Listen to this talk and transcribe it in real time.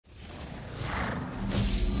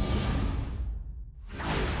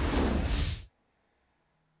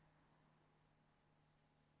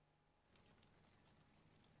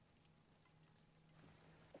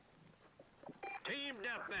Team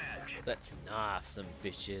deathmatch. Let's knife some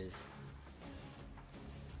bitches.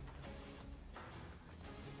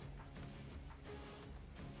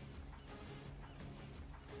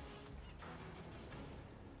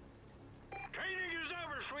 Training is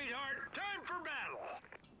over, sweetheart. Time for battle.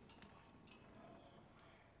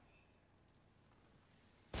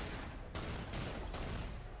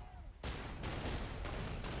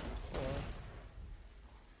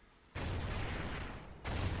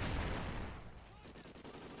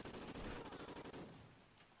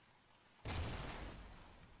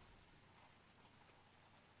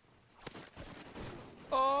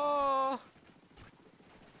 Oh!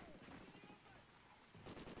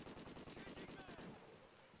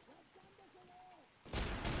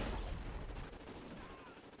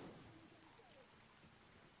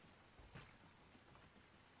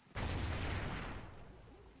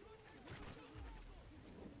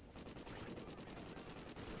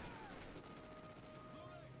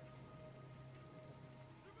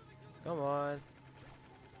 Come on.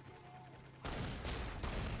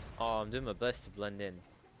 Oh, I'm doing my best to blend in.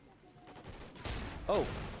 Oh!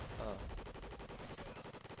 Oh.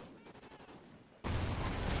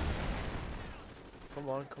 Come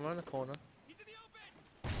on, come around the corner. He's in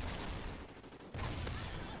the open.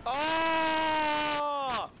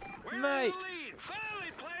 Oh! We're Mate! in the lead.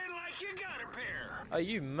 Finally playing like you got a pair. Are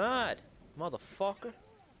you mad? Motherfucker.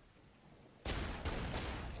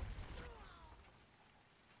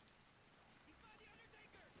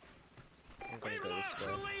 I'm gonna We've go this lost the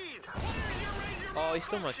way. lead. Where's your Ranger Oh, he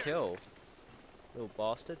stole my malfunction? kill. Little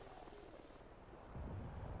bastard.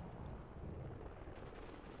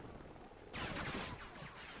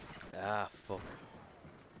 Ah, fuck.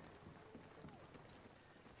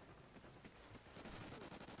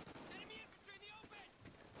 Enemy infantry in the open.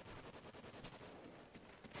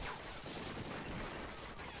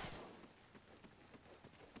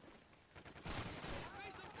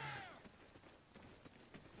 Face of fire.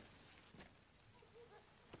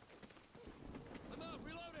 I'm out.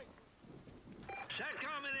 Reloading.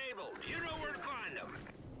 Satcom enabled. You know where to find them.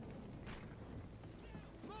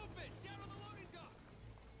 Movement. Down on the loading dock.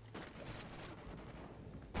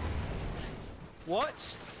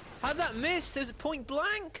 What? How'd that miss? There's a point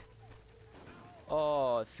blank?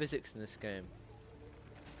 Oh, physics in this game.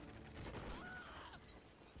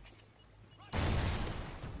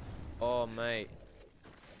 Oh, mate.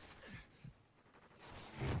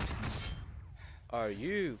 Are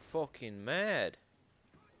you fucking mad?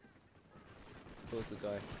 Where's the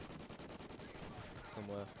guy?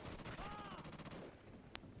 Somewhere.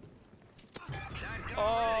 Satcom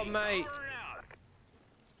Oh, ready. mate. Over and out.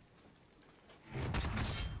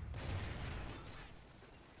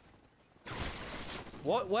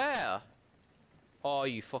 What? Where? Oh,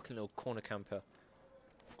 you fucking little corner camper.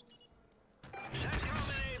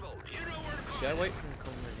 Satcom enabled. You know where to find Should I them. wait for him to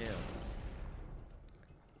come in here?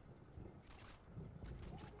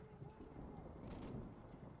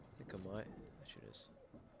 I think I might. Actually, it is.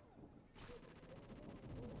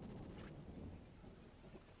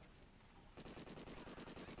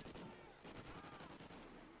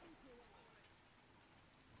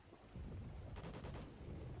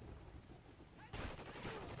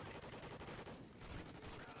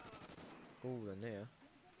 Oh, they're near.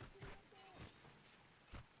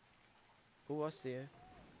 Oh, I see you.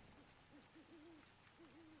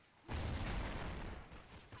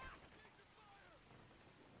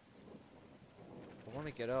 I want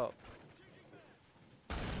to get up.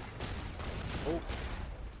 Oh,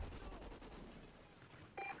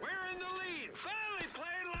 We're in the lead. Finally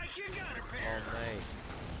playing like you got a pair. oh, mate.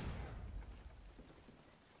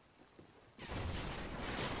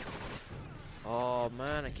 Oh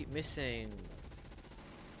man, I keep missing.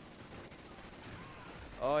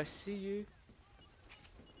 Oh, I see you.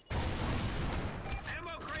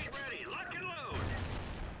 Ammo crate ready. Lock and load.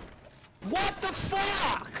 What the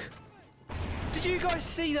fuck? Did you guys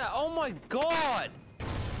see that? Oh my god!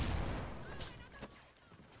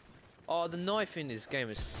 Oh, the knife in this game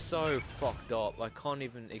is so fucked up. I can't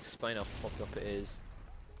even explain how fucked up it is.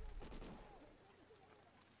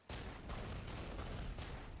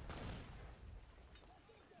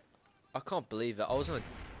 I can't believe it. I was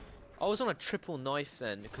on a triple knife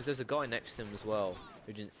then because there's a guy next to him as well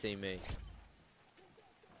who didn't see me.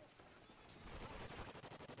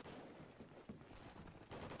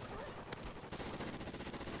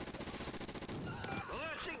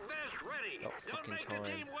 Ballistic vest ready. Oh, Don't fucking make time. the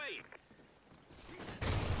team wait.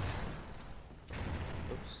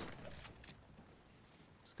 Oops.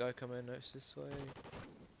 This guy coming notice this way.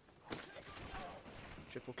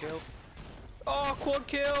 Triple kill. Oh, quad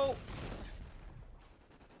kill!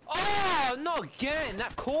 Oh, Oh, not again!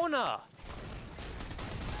 That corner!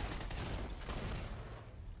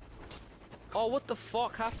 Oh, what the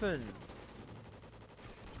fuck happened?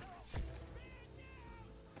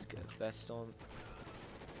 Let's get a vest on.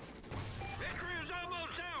 Victory is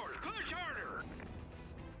almost ours. Push harder.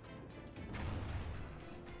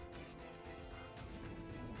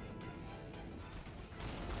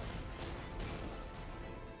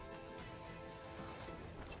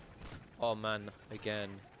 Oh man, again.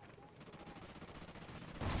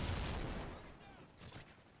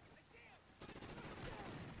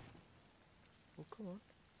 Oh, come on.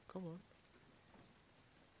 Come on.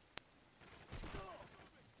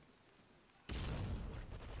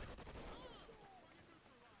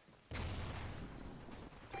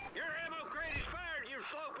 Your ammo crate expired, you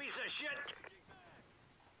slow piece of shit.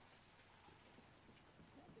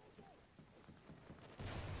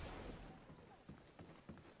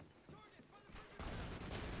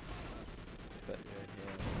 Bet they're in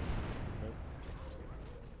here. Nope.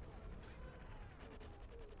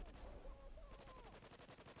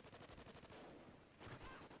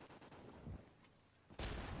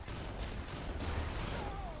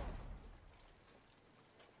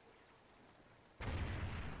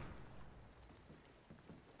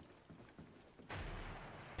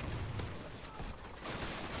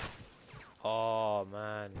 Oh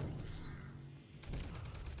man.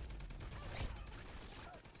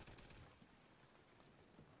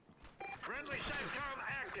 Friendly SATCOM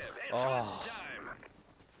active. It's Oh. hunting time.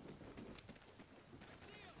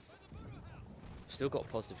 Still got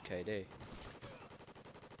positive KD.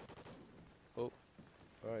 Oh,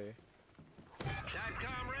 where are you?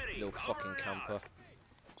 SATCOM ready. Little fucking Over and camper. out.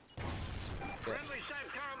 Friendly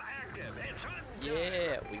SATCOM active. It's hunting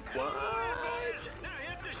Yeah, we time. won! Boys, now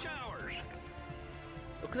hit the showers.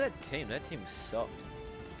 Look at that team. That team sucked.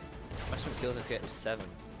 Maximum kills I get was 7.